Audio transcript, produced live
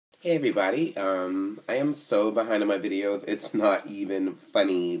Hey everybody, I am so behind on my videos, it's not even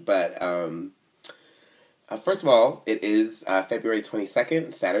funny, but first of all, it is February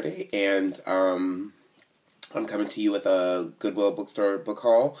 22nd, Saturday, and I'm coming to you with a Goodwill bookstore book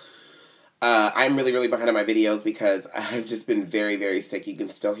haul. I'm really behind on my videos because I've just been very sick. You can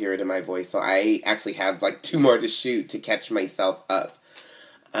still hear it in my voice, so I actually have like 2 more to shoot to catch myself up.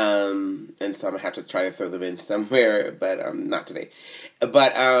 And so I'm gonna have to try to throw them in somewhere, but not today.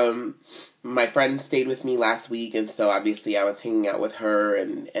 But my friend stayed with me last week, and so obviously I was hanging out with her,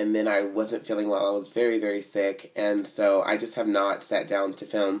 and then I wasn't feeling well. I was very sick, and so I just have not sat down to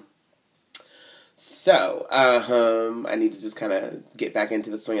film. So, I need to just kind of get back into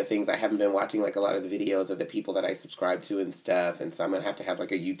the swing of things. I haven't been watching like a lot of the videos of the people that I subscribe to and stuff, and so I'm gonna have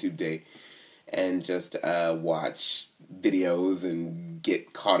like a YouTube day and just watch videos and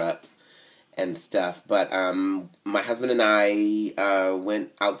get caught up and stuff. But my husband and I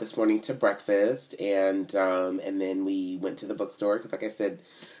went out this morning to breakfast, and then we went to the bookstore because, like I said,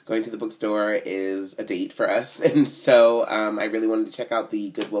 going to the bookstore is a date for us. And so I really wanted to check out the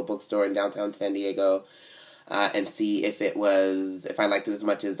Goodwill bookstore in downtown San Diego and see if I liked it as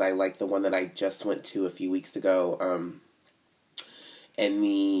much as I liked the one that I just went to a few weeks ago. In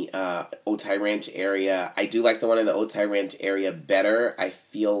the Otay Ranch area. I do like the one in the Otay Ranch area better. I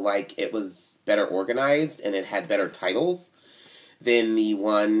feel like it was better organized and it had better titles than the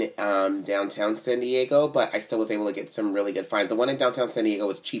one downtown San Diego, but I still was able to get some really good finds. The one in downtown San Diego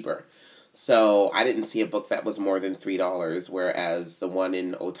was cheaper, so I didn't see a book that was more than $3, whereas the one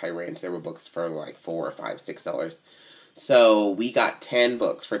in Otay Ranch, there were books for like $4, $5, $6. So we got 10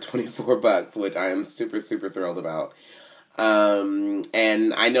 books for $24, which I am super thrilled about.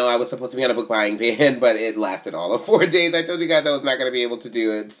 And I know I was supposed to be on a book buying ban, but it lasted all of 4 days. I told you guys I was not going to be able to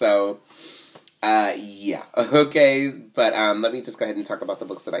do it, so, yeah, okay, but, let me just go ahead and talk about the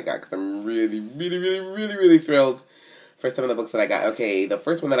books that I got, because I'm really thrilled for some of the books that I got. Okay, the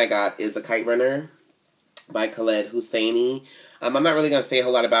first one that I got is The Kite Runner by Khaled Hosseini. I'm not really going to say a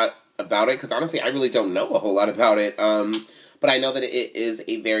whole lot about it, because honestly, I really don't know a whole lot about it, but I know that it is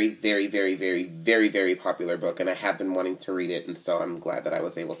a very popular book, and I have been wanting to read it, and so I'm glad that I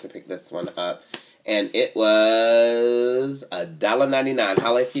was able to pick this one up. And it was $1.99.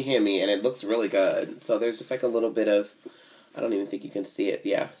 Holla if you hear me, and it looks really good. So there's just like a little bit of, I don't even think you can see it.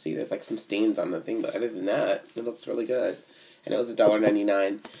 Yeah, see, there's like some stains on the thing, but other than that, it looks really good. And it was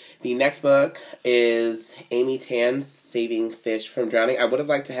 $1.99. The next book is Amy Tan's Saving Fish from Drowning. I would have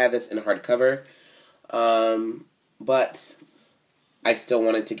liked to have this in hardcover, but I still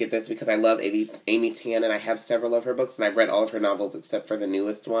wanted to get this because I love Amy Tan, and I have several of her books, and I've read all of her novels except for the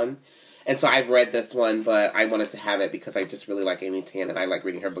newest one. And so I've read this one, but I wanted to have it because I just really like Amy Tan, and I like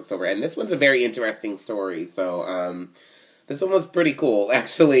reading her books over. And this one's a very interesting story, so this one was pretty cool,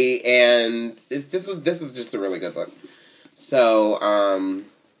 actually, and this is just a really good book. So,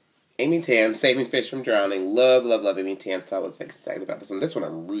 Amy Tan, Saving Fish from Drowning. Love Amy Tan, so I was excited about this one. This one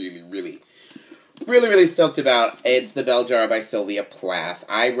I'm really stoked about. It's The Bell Jar by Sylvia Plath.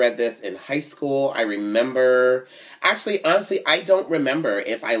 I read this in high school. I remember, actually, honestly, I don't remember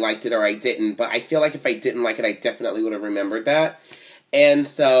if I liked it or I didn't, but I feel like if I didn't like it, I definitely would have remembered that. And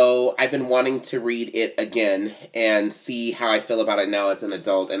so I've been wanting to read it again and see how I feel about it now as an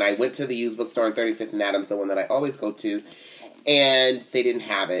adult. And I went to the used bookstore on 35th and Adams, the one that I always go to, and they didn't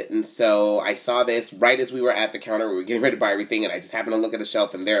have it. And so I saw this right as we were at the counter. We were getting ready to buy everything, and I just happened to look at the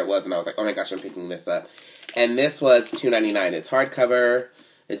shelf, and there it was. And I was like, oh my gosh, I'm picking this up. And this was $2.99. It's hardcover.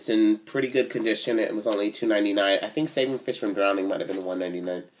 It's in pretty good condition. It was only $2.99. I think Saving Fish from Drowning might have been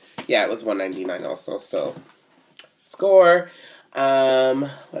 $1.99. Yeah, it was $1.99 also. So, score.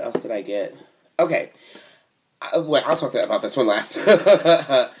 What else did I get? Okay. Well, I'll talk about this one last.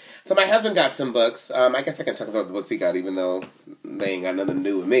 So my husband got some books. I guess I can talk about the books he got, even though they ain't got nothing to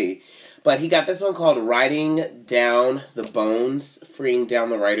do with me. But he got this one called Writing Down the Bones, Freeing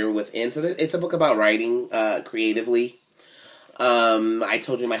Down the Writer Within. So it's a book about writing creatively. I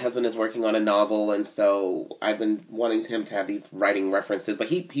told you my husband is working on a novel, and so I've been wanting him to have these writing references. But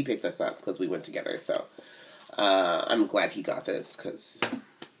he picked this up because we went together. So I'm glad he got this because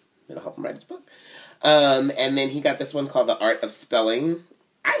it'll help him write his book. And then he got this one called The Art of Spelling.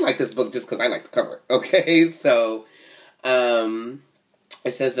 I like this book just because I like the cover, okay? So,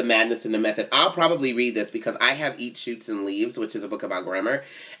 it says The Madness and the Method. I'll probably read this because I have Eat, Shoots, and Leaves, which is a book about grammar.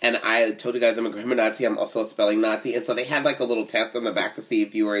 And I told you guys I'm a grammar Nazi. I'm also a spelling Nazi. And so they had like a little test on the back to see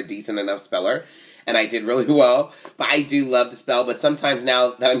if you were a decent enough speller. And I did really well. But I do love to spell. But sometimes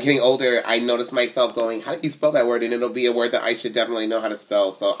now that I'm getting older, I notice myself going, how do you spell that word? And it'll be a word that I should definitely know how to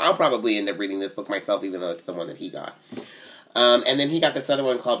spell. So I'll probably end up reading this book myself, even though it's the one that he got. And then he got this other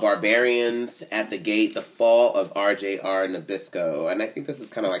one called Barbarians at the Gate, The Fall of RJR Nabisco. And I think this is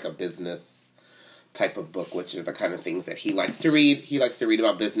kind of like a business type of book, which are the kind of things that he likes to read. He likes to read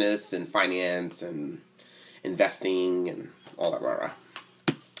about business and finance and investing and all that rah-rah.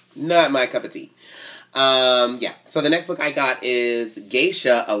 Not my cup of tea. Yeah. So the next book I got is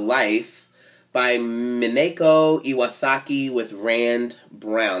Geisha, A Life by Minako Iwasaki with Rand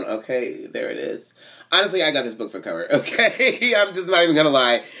Brown. Okay, there it is. Honestly, I got this book for the cover, okay? I'm just not even gonna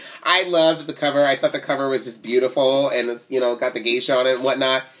lie. I loved the cover. I thought the cover was just beautiful, and it's, you know, got the geisha on it and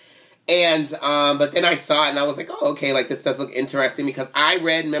whatnot. And, but then I saw it, and I was like, oh, okay, like, this does look interesting, because I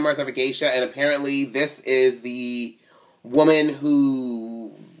read Memoirs of a Geisha, and apparently this is the woman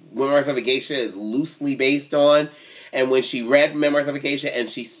who Memoirs of a Geisha is loosely based on. And when she read Memoirs of a Geisha and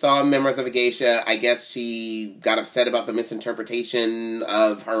she saw Memoirs of a Geisha, I guess she got upset about the misinterpretation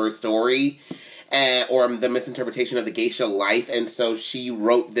of her story. Or the misinterpretation of the geisha life, and so she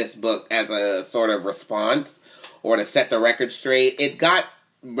wrote this book as a sort of response, or to set the record straight. It got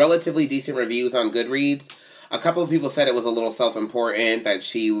relatively decent reviews on Goodreads. A couple of people said it was a little self-important, that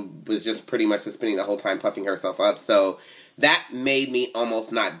she was just pretty much just spending the whole time puffing herself up, so that made me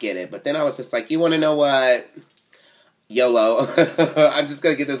almost not get it. But then I was just like, you want to know what? YOLO. I'm just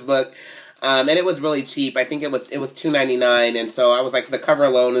going to get this book. And it was really cheap. I think it was $2.99, and so I was like, the cover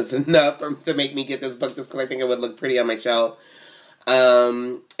alone is enough to make me get this book, just because I think it would look pretty on my shelf.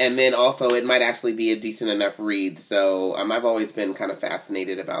 And then also, it might actually be a decent enough read. So I've always been kind of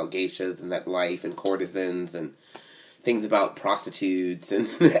fascinated about geishas and that life and courtesans and things about prostitutes and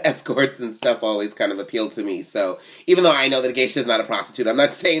escorts and stuff always kind of appealed to me. So even though I know that a geisha is not a prostitute, I'm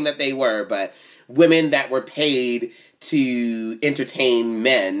not saying that they were, but women that were paid to entertain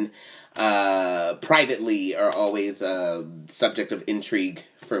men privately are always a subject of intrigue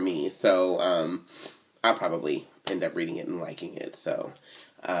for me. So, I'll probably end up reading it and liking it. So,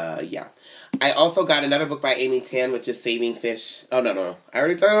 yeah. I also got another book by Amy Tan, which is Saving Fish. Oh, no. I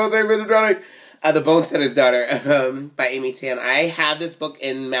already told you I was Saving Fish, darling. The Bone Setter's Daughter, by Amy Tan. I have this book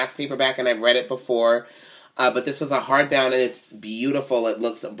in mass paperback, and I've read it before. But this was a hardbound, and it's beautiful. It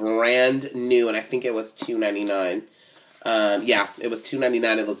looks brand new, and I think it was $2.99. Yeah, it was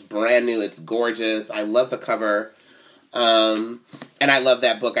 $2.99. It looks brand new. It's gorgeous. I love the cover. And I love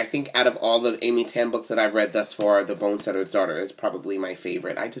that book. I think out of all the Amy Tan books that I've read thus far, The Bone Setter's Daughter is probably my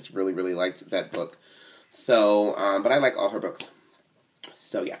favorite. I just really, really liked that book. So, but I like all her books.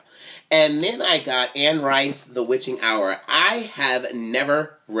 So, yeah. And then I got Anne Rice, The Witching Hour. I have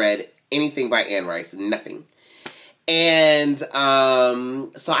never read anything by Anne Rice. Nothing. And, so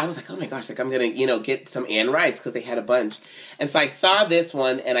I was like, oh my gosh, like, I'm gonna, you know, get some Anne Rice, because they had a bunch. And so I saw this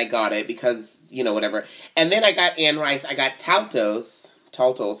one, and I got it, because, you know, whatever. And then I got Anne Rice. I got Taltos,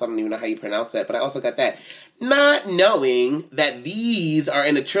 I don't even know how you pronounce that, but I also got that. Not knowing that these are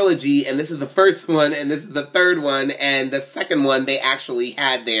in a trilogy, and this is the first one, and this is the third one, and the second one they actually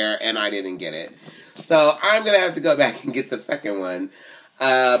had there, and I didn't get it. So I'm gonna have to go back and get the second one.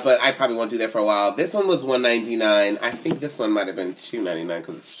 But I probably won't do that for a while. This one was $1.99. I think this one might have been $2.99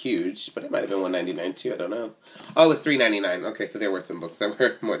 because it's huge, but it might have been $1.99 too. I don't know. Oh, it was $3.99. Okay, so there were some books that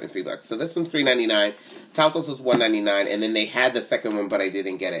were more than $3. So this one's $3.99. Taltos was $1.99, and then they had the second one, but I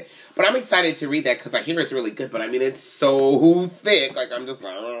didn't get it. But I'm excited to read that because I hear it's really good. But I mean, it's so thick. Like, I'm just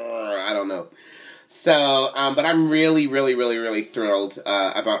like, I don't know. So, but I'm really, really, really, really thrilled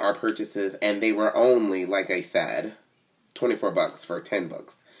about our purchases, and they were only, like I said, $24 for 10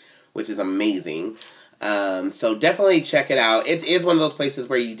 books, which is amazing. So definitely check it out. It is one of those places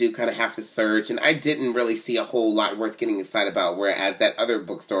where you do kind of have to search, and I didn't really see a whole lot worth getting excited about, whereas that other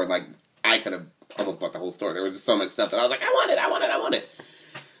bookstore, like, I could have almost bought the whole store. There was just so much stuff that I was like, I want it.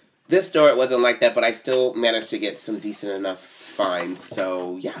 This store, it wasn't like that, but I still managed to get some decent enough finds.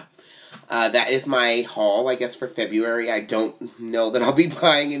 So, yeah. That is my haul, I guess, for February. I don't know that I'll be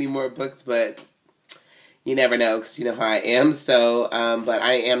buying any more books, but you never know, because you know how I am. So, but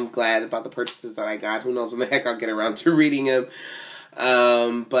I am glad about the purchases that I got. Who knows when the heck I'll get around to reading them.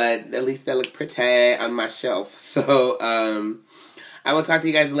 But at least they look pretty on my shelf. So, I will talk to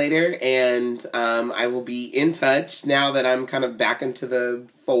you guys later, and I will be in touch now that I'm kind of back into the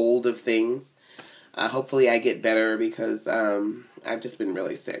fold of things. Hopefully I get better, because I've just been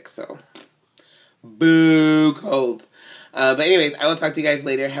really sick, so boo colds. But anyways, I will talk to you guys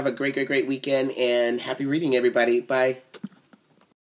later. Have a great, great, great weekend, and happy reading, everybody. Bye.